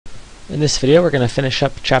In this video, we're going to finish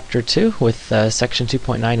up Chapter 2 with Section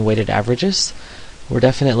 2.9, Weighted Averages. We're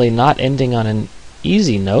definitely not ending on an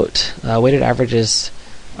easy note. Weighted averages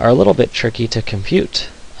are a little bit tricky to compute.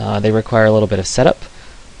 They require a little bit of setup,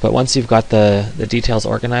 but once you've got the details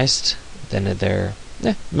organized, then they're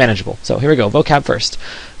manageable. So here we go. Vocab first.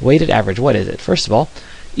 Weighted average. What is it? First of all,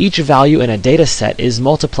 each value in a data set is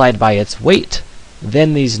multiplied by its weight.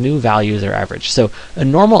 Then these new values are averaged. So a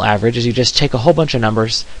normal average is you just take a whole bunch of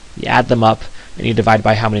numbers, you add them up, and you divide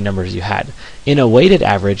by how many numbers you had. In a weighted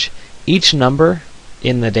average, each number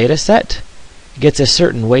in the data set gets a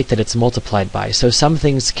certain weight that it's multiplied by. So some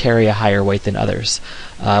things carry a higher weight than others.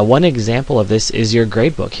 One example of this is your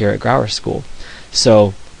grade book here at Grower School.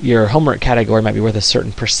 So your homework category might be worth a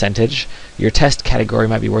certain percentage. Your test category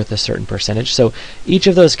might be worth a certain percentage. So each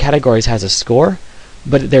of those categories has a score,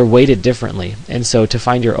 but they're weighted differently. And so to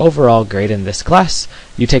find your overall grade in this class,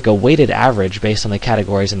 you take a weighted average based on the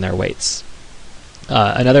categories and their weights.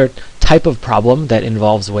 Another type of problem that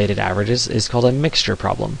involves weighted averages is called a mixture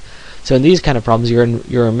problem. So in these kind of problems,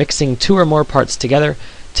 you're mixing two or more parts together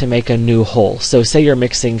to make a new whole. So say you're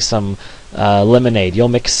mixing some lemonade. You'll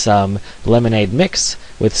mix some lemonade mix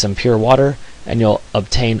with some pure water, and you'll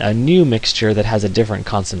obtain a new mixture that has a different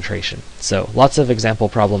concentration. So lots of example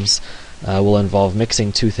problems will involve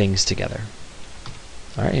mixing two things together.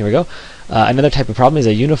 Alright, here we go. Another type of problem is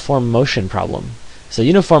a uniform motion problem. So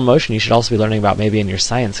uniform motion you should also be learning about maybe in your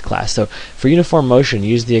science class. So for uniform motion,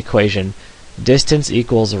 use the equation distance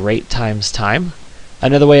equals rate times time.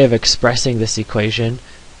 Another way of expressing this equation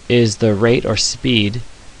is the rate or speed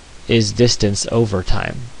is distance over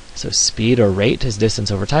time. So speed or rate is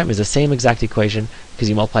distance over time is the same exact equation because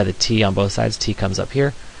you multiply the t on both sides. T comes up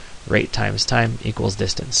here. Rate times time equals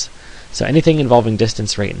distance. So anything involving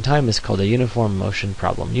distance, rate, and time is called a uniform motion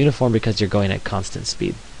problem. Uniform because you're going at constant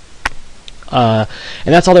speed. And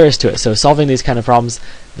that's all there is to it. So solving these kind of problems,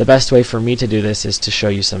 the best way for me to do this is to show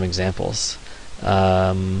you some examples.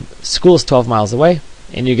 School is 12 miles away,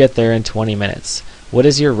 and you get there in 20 minutes. What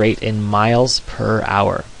is your rate in miles per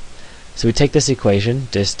hour? So we take this equation,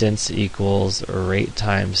 distance equals rate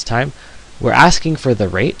times time. We're asking for the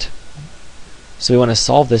rate. So we want to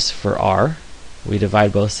solve this for r. We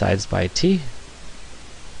divide both sides by t,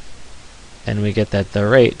 and we get that the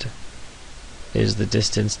rate is the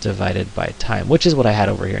distance divided by time, which is what I had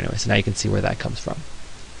over here anyway. So now you can see where that comes from.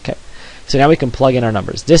 Okay, so now we can plug in our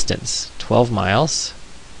numbers. Distance, 12 miles.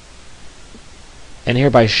 And here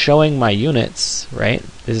by showing my units, right,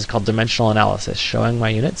 this is called dimensional analysis, showing my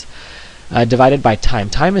units, divided by time.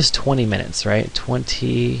 Time is 20 minutes, right?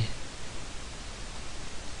 20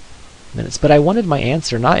 minutes. But I wanted my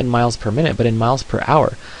answer not in miles per minute, but in miles per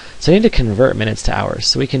hour. So I need to convert minutes to hours.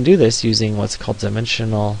 So we can do this using what's called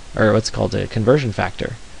a conversion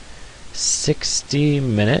factor. 60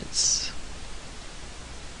 minutes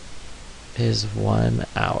is 1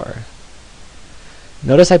 hour.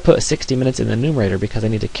 Notice I put 60 minutes in the numerator because I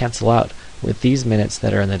need to cancel out with these minutes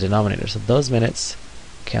that are in the denominator. So those minutes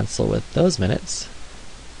cancel with those minutes.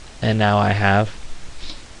 And now I have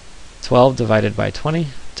 12 divided by 20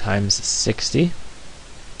 times 60.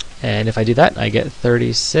 And if I do that, I get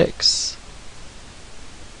 36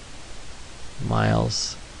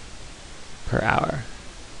 miles per hour.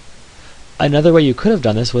 Another way you could have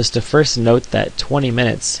done this was to first note that 20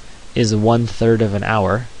 minutes is 1/3 of an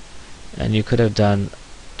hour, and you could have done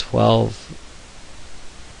 12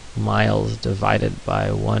 miles divided by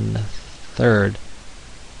 1/3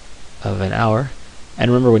 of an hour. And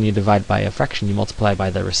remember, when you divide by a fraction, you multiply by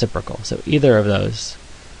the reciprocal. So either of those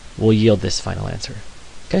will yield this final answer.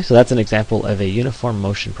 Okay, so that's an example of a uniform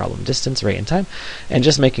motion problem. Distance, rate, and time. And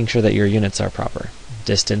just making sure that your units are proper.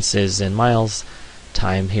 Distance is in miles.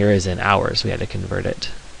 Time here is in hours. We had to convert it.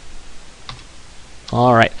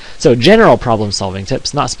 Alright, so general problem solving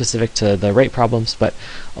tips, not specific to the rate problems, but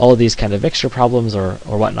all of these kind of mixture problems or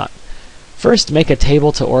whatnot. First, make a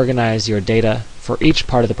table to organize your data for each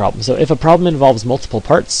part of the problem. So if a problem involves multiple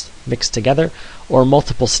parts mixed together or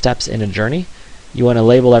multiple steps in a journey, you want to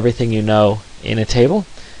label everything you know in a table.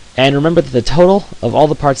 And remember that the total of all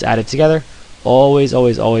the parts added together always,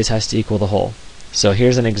 always, always has to equal the whole. So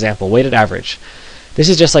here's an example, weighted average. This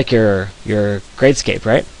is just like your gradescape,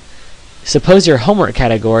 right? Suppose your homework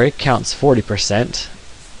category counts 40%,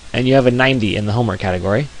 and you have a 90 in the homework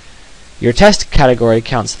category. Your test category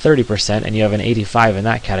counts 30%, and you have an 85 in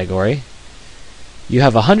that category. You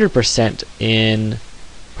have 100% in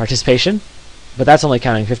participation, but that's only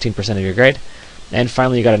counting 15% of your grade. And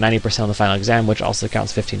finally, you got a 90% on the final exam, which also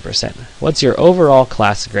counts 15%. What's your overall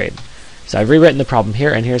class grade? So I've rewritten the problem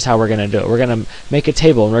here, and here's how we're going to do it. We're going to make a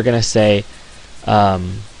table, and we're going to say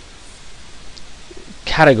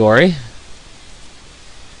category,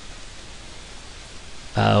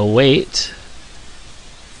 weight,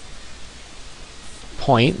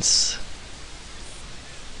 points,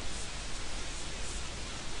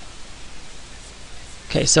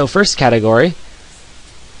 okay, so first category,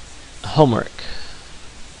 homework.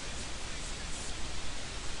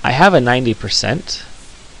 I have a 90%,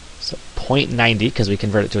 so 0.90 because we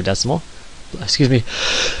convert it to a decimal. Excuse me.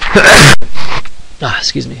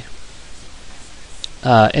 Excuse me.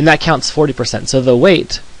 And that counts 40%. So the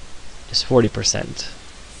weight is 40%.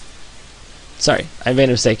 Sorry, I made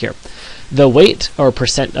a mistake here. The weight, or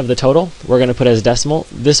percent of the total, we're going to put as decimal.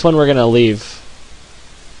 This one we're going to leave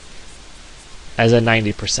as a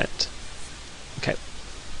 90%. Okay.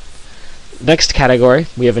 Next category,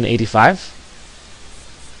 we have an 85.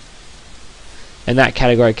 And that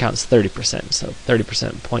category counts 30%, so 30%,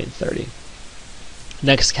 0.30.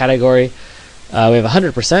 Next category, we have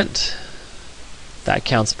 100%. That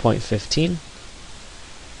counts 0.15.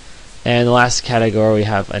 And the last category, we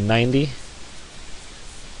have a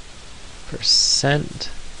 90%,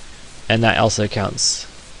 and that also counts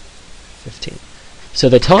 15. So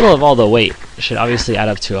the total of all the weight should obviously add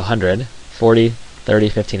up to 100. 40, 30,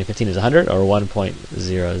 15, and 15 is 100, or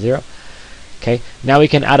 1.00. Okay, now we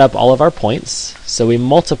can add up all of our points. So we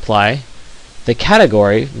multiply the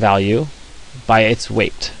category value by its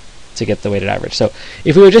weight to get the weighted average. So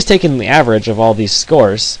if we were just taking the average of all these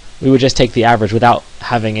scores, we would just take the average without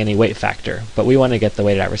having any weight factor. But we want to get the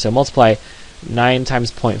weighted average. So multiply 9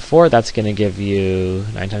 times 0.4, that's going to give you,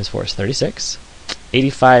 9 times 4 is 36.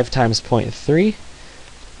 85 times 0.3,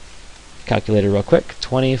 calculator real quick,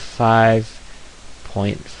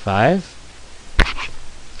 25.5.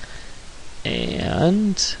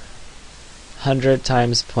 And 100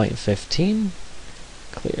 times 0.15,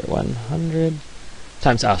 clear 100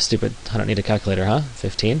 times, oh stupid, I don't need a calculator, huh?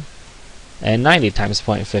 15. And 90 times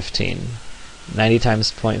 0.15. 90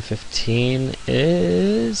 times 0.15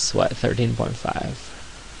 is, what, 13.5.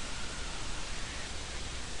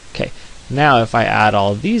 Okay, now if I add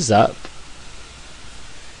all these up,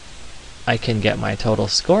 I can get my total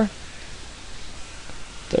score.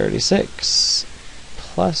 36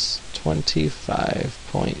 plus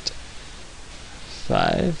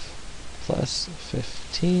 25.5 plus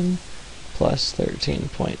 15 plus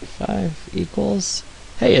 13.5 equals,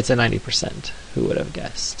 hey, it's a 90%. Who would have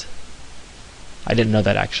guessed? I didn't know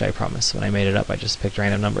that actually, I promise. When I made it up, I just picked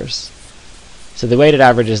random numbers. So the weighted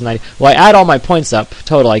average is 90. Well, I add all my points up,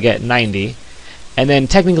 total, I get 90. And then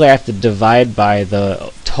technically I have to divide by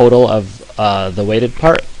the total of the weighted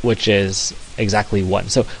part, which is exactly 1.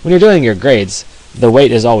 So when you're doing your grades, the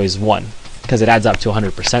weight is always 1 because it adds up to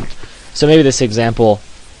 100%. So maybe this example,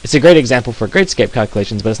 it's a great example for gradescape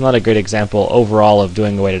calculations, but it's not a great example overall of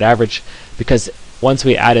doing a weighted average, because once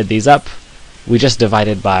we added these up, we just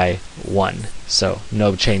divided by 1. So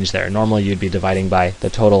no change there. Normally you'd be dividing by the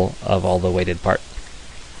total of all the weighted part.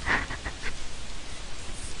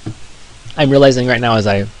 I'm realizing right now as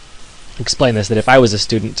I explain this that if I was a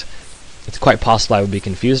student, it's quite possible I would be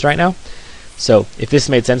confused right now. So if this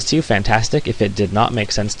made sense to you, fantastic. If it did not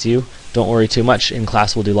make sense to you, don't worry too much. In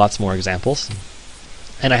class we'll do lots more examples.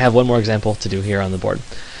 And I have one more example to do here on the board.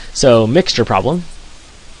 So mixture problem.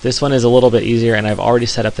 This one is a little bit easier, and I've already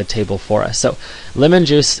set up the table for us. So lemon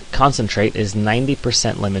juice concentrate is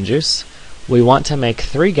 90% lemon juice. We want to make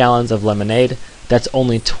 3 gallons of lemonade. That's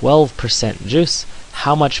only 12% juice.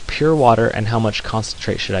 How much pure water and how much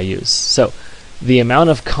concentrate should I use? So the amount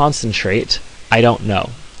of concentrate, I don't know.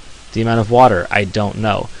 The amount of water, I don't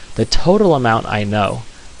know. The total amount, I know.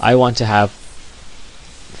 I want to have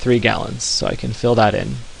 3 gallons, so I can fill that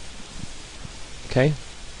in. Okay.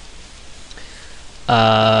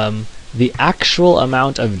 The actual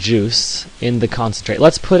amount of juice in the concentrate.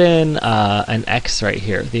 Let's put in an X right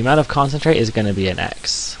here. The amount of concentrate is going to be an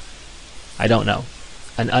X. I don't know.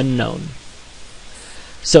 An unknown.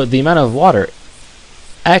 So the amount of water,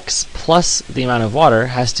 X plus the amount of water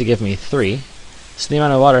has to give me 3. So the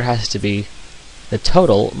amount of water has to be the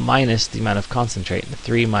total minus the amount of concentrate.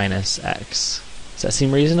 3 minus X. Does that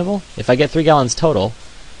seem reasonable? If I get 3 gallons total,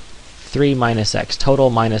 3 minus X. Total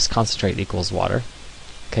minus concentrate equals water.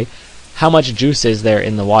 Okay. How much juice is there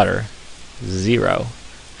in the water? 0.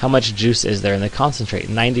 How much juice is there in the concentrate?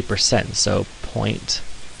 90%, so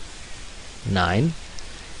 0.9.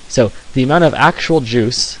 So the amount of actual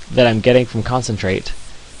juice that I'm getting from concentrate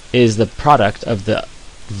is the product of the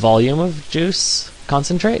volume of juice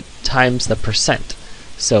concentrate times the percent.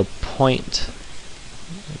 So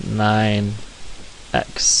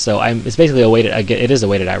 0.9x. So it's basically a weighted. It is a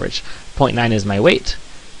weighted average. 0.9 is my weight.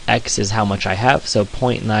 X is how much I have. So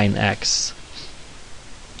 0.9x.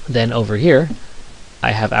 Then over here,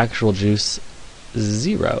 I have actual juice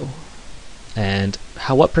 0. And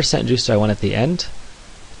what percent juice do I want at the end?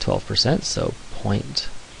 12%, so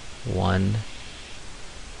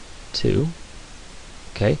 0.12.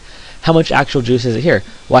 Okay. How much actual juice is it here?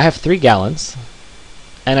 Well, I have 3 gallons,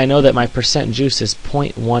 and I know that my percent juice is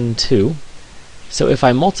 0.12. So if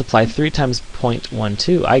I multiply 3 times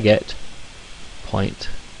 0.12, I get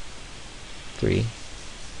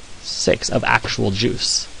 0.36 of actual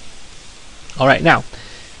juice. Alright, now,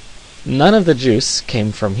 none of the juice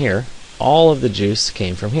came from here. All of the juice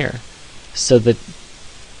came from here. So the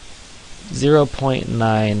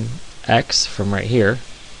 0.9x from right here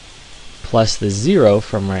plus the 0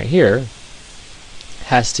 from right here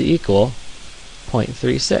has to equal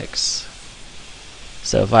 0.36.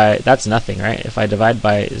 So that's nothing, right? If I divide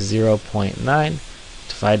by 0.9,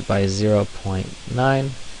 divide by 0.9,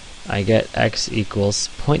 I get x equals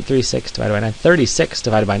 0.36 divided by 9. 36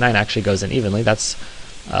 divided by 9 actually goes in evenly. That's,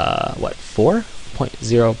 what, 4?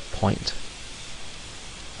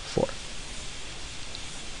 0.4.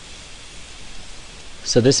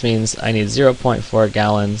 So this means I need 0.4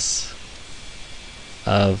 gallons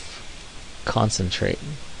of concentrate.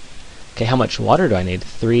 Okay, how much water do I need?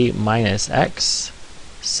 3 minus x.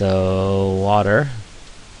 So water,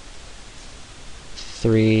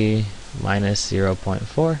 3 minus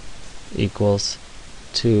 0.4 equals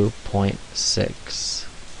 2.6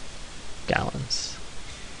 gallons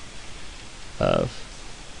of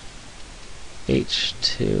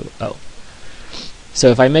H2O. So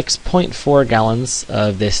if I mix 0.4 gallons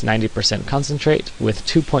of this 90% concentrate with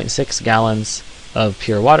 2.6 gallons of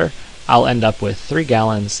pure water, I'll end up with 3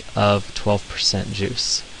 gallons of 12%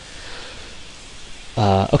 juice.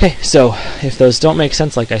 Okay, so if those don't make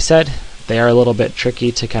sense, like I said, they are a little bit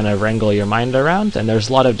tricky to kind of wrangle your mind around, and there's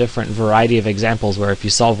a lot of different variety of examples where if you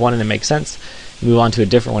solve one and it makes sense, you move on to a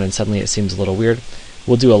different one and suddenly it seems a little weird.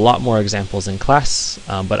 We'll do a lot more examples in class,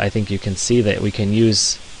 but I think you can see that we can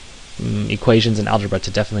use equations in algebra to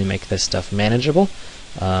definitely make this stuff manageable,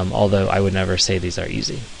 although I would never say these are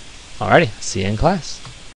easy. Alrighty, see you in class.